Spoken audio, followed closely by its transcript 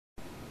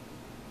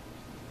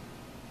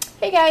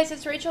Hey guys,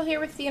 it's Rachel here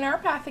with DNR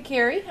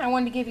Apothecary. I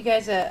wanted to give you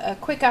guys a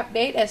quick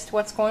update as to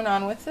what's going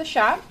on with the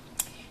shop.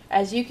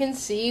 As you can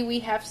see, we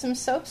have some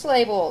soaps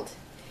labeled.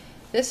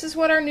 This is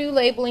what our new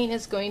labeling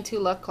is going to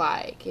look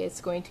like. It's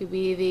going to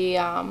be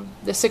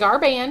the cigar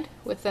band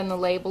within the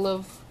label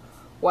of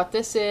what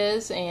this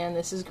is, and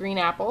this is green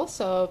apple,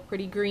 so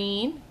pretty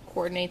green,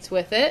 coordinates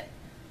with it.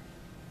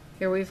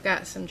 Here we've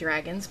got some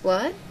dragon's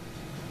blood.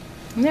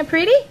 Isn't that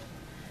pretty?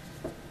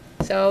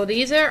 So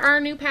these are our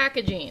new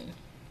packaging.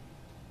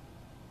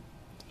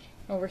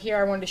 Over here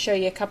I wanted to show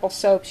you a couple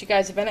soaps. You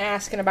guys have been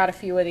asking about a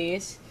few of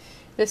these.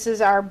 This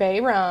is our Bay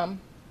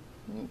Rum.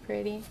 Isn't it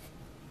pretty?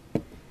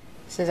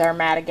 This is our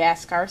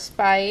Madagascar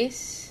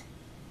Spice.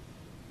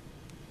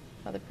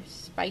 Other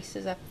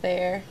spices up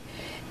there.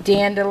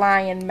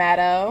 Dandelion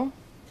Meadow.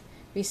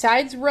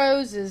 Besides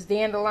roses,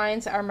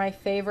 dandelions are my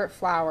favorite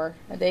flower.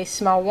 They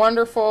smell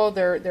wonderful.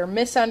 They're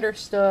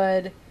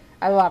misunderstood.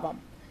 I love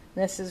them.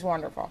 This is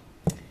wonderful.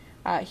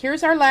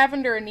 Here's our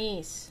lavender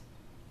anise.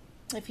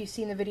 If you've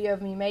seen the video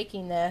of me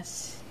making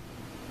this.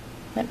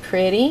 Isn't that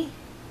pretty?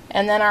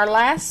 And then our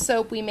last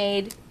soap we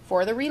made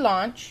for the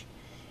relaunch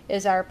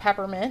is our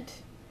peppermint.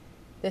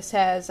 This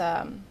has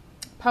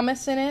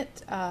pumice in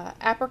it,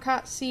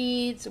 apricot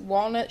seeds,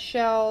 walnut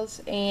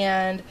shells,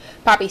 and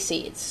poppy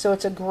seeds. So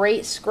it's a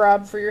great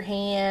scrub for your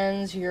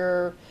hands,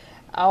 your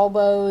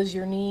elbows,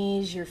 your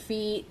knees, your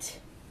feet.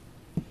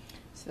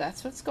 So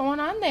that's what's going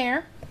on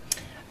there.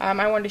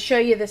 I wanted to show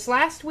you this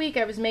last week.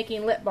 I was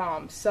making lip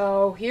balms.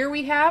 So here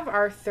we have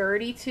our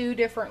 32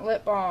 different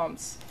lip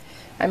balms.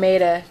 I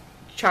made a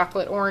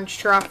chocolate orange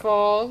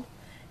truffle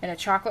and a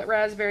chocolate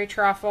raspberry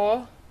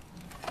truffle,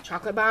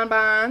 chocolate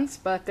bonbons,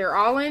 but they're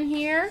all in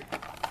here.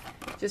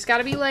 Just got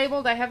to be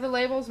labeled. I have the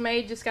labels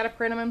made. Just got to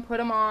print them and put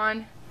them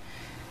on.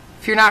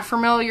 If you're not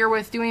familiar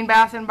with doing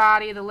Bath &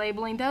 Body, the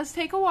labeling does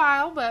take a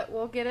while, but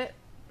we'll get it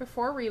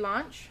before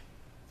relaunch.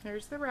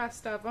 There's the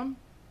rest of them.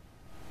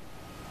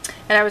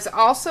 And I was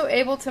also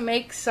able to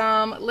make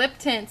some lip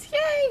tints.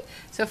 Yay!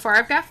 So far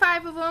I've got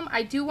 5 of them.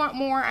 I do want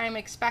more. I'm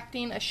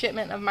expecting a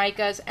shipment of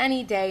micas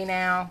any day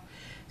now.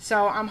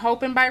 So I'm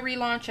hoping by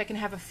relaunch I can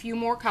have a few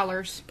more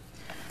colors.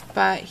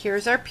 But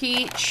here's our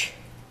peach.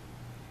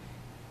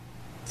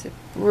 It's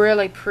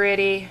really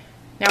pretty.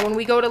 Now when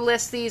we go to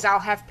list these, I'll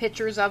have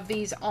pictures of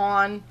these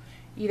on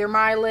either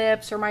my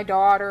lips or my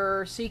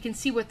daughter, so you can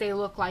see what they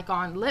look like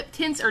on. Lip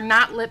tints are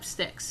not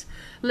lipsticks.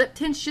 Lip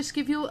tints just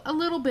give you a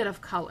little bit of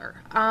color.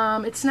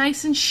 It's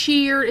nice and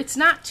sheer. It's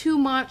not too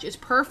much. It's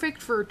perfect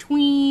for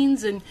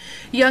tweens and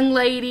young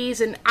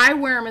ladies, and I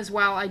wear them as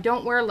well. I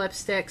don't wear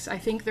lipsticks. I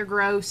think they're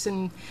gross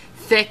and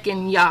thick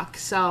and yuck,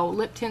 so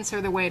lip tints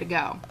are the way to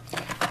go.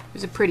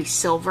 There's a pretty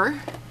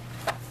silver,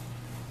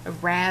 a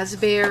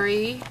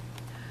raspberry,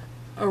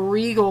 a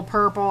regal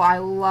purple. I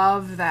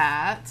love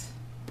that.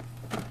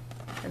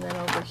 And then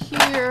over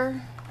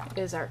here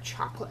is our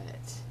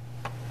chocolate.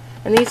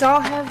 And these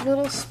all have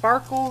little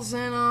sparkles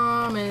in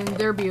them, and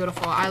they're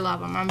beautiful. I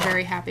love them. I'm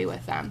very happy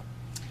with them.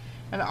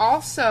 And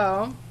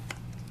also,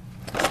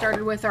 I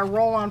started with our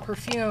roll-on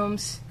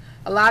perfumes.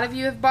 A lot of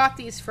you have bought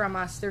these from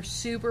us. They're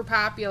super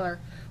popular.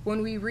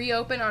 When we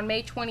reopen on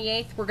May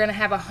 28th, we're going to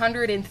have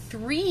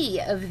 103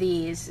 of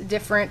these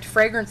different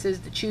fragrances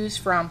to choose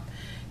from.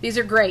 These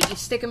are great. You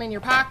stick them in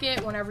your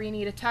pocket whenever you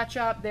need a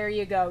touch-up. There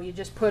you go. You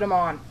just put them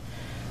on.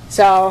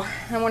 So,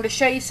 I wanted to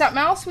show you something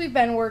else we've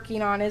been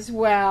working on as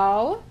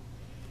well.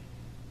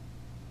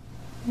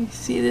 You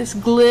see this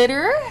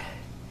glitter?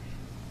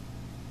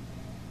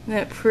 Isn't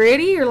that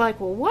pretty? You're like,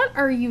 well, what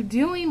are you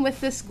doing with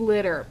this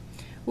glitter?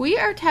 We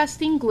are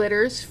testing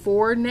glitters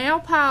for nail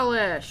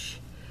polish.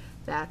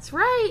 That's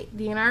right.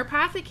 DNR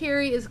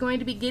Apothecary is going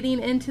to be getting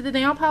into the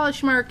nail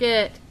polish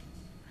market.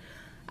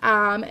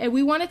 And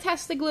we want to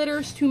test the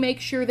glitters to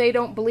make sure they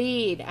don't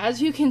bleed. As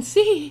you can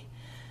see,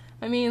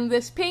 I mean,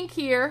 this pink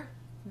here,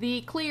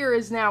 the clear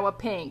is now a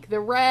pink. The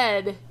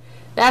red,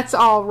 that's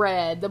all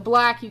red. The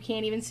black, you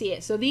can't even see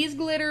it. So these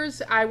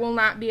glitters I will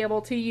not be able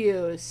to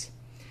use.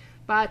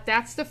 But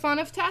that's the fun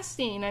of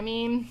testing. I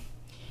mean,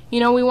 you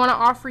know, we want to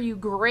offer you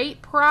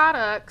great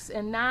products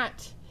and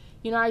not,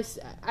 you know,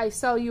 I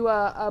sell you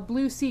a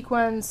blue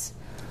sequins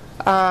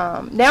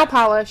nail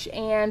polish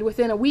and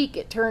within a week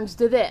it turns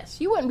to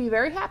this. You wouldn't be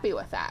very happy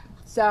with that.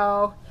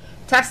 So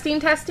testing,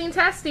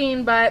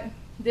 but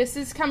this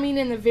is coming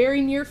in the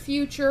very near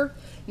future.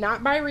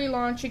 Not by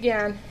relaunch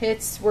again.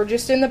 We're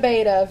just in the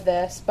beta of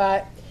this,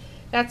 but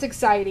that's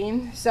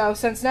exciting. So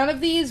since none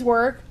of these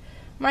work,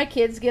 my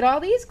kids get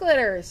all these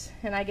glitters,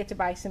 and I get to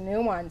buy some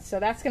new ones. So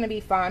that's going to be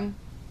fun.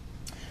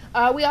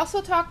 We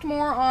also talked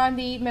more on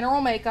the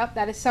mineral makeup.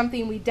 That is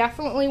something we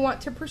definitely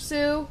want to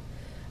pursue.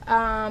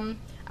 I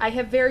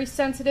have very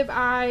sensitive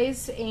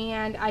eyes,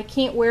 and I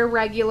can't wear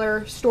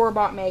regular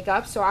store-bought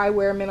makeup, so I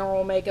wear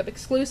mineral makeup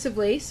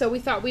exclusively. So we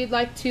thought we'd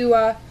like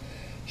to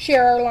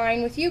share our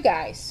line with you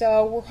guys.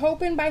 So we're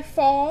hoping by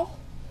fall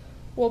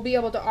we'll be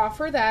able to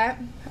offer that.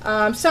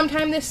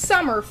 Sometime this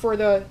summer for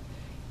the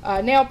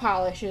nail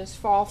polishes,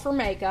 fall for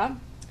makeup.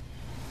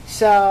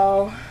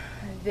 So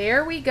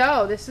there we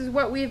go. This is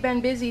what we've been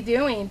busy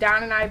doing.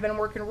 Don and I have been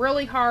working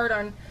really hard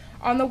on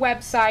the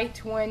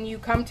website. When you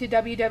come to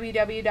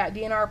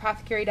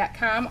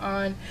www.dnrapothecary.com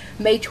on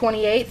May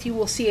 28th, you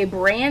will see a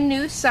brand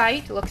new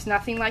site. It looks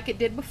nothing like it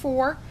did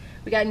before.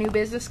 We got new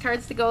business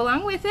cards to go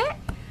along with it.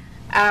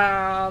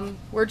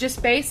 We're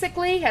just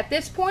basically, at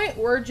this point,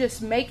 we're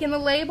just making the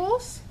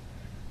labels,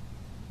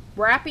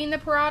 wrapping the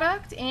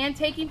product, and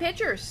taking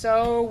pictures.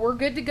 So we're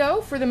good to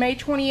go for the May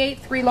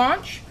 28th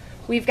relaunch.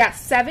 We've got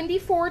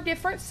 74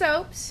 different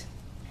soaps,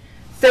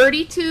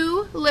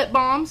 32 lip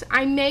balms.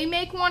 I may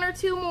make 1 or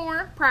 2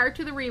 more prior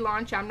to the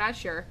relaunch, I'm not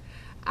sure.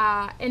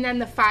 And then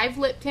the 5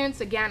 lip tints.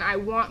 Again, I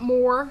want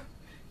more.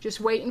 Just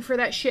waiting for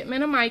that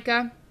shipment of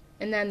mica.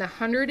 And then the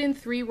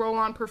 103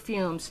 roll-on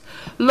perfumes.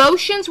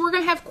 Lotions, we're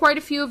going to have quite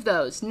a few of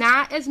those.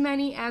 Not as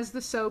many as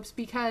the soaps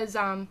because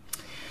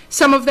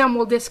some of them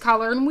will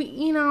discolor.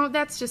 And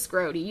that's just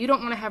grody. You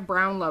don't want to have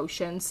brown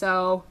lotion.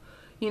 So,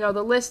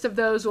 the list of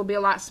those will be a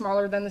lot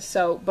smaller than the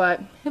soap.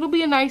 But it'll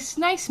be a nice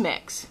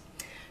mix.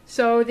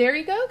 So there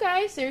you go,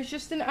 guys. There's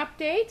just an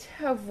update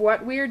of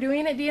what we are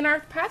doing at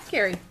DNR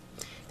Apothecary.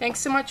 Thanks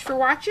so much for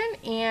watching,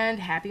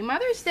 and happy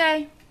Mother's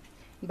Day.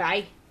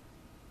 Bye.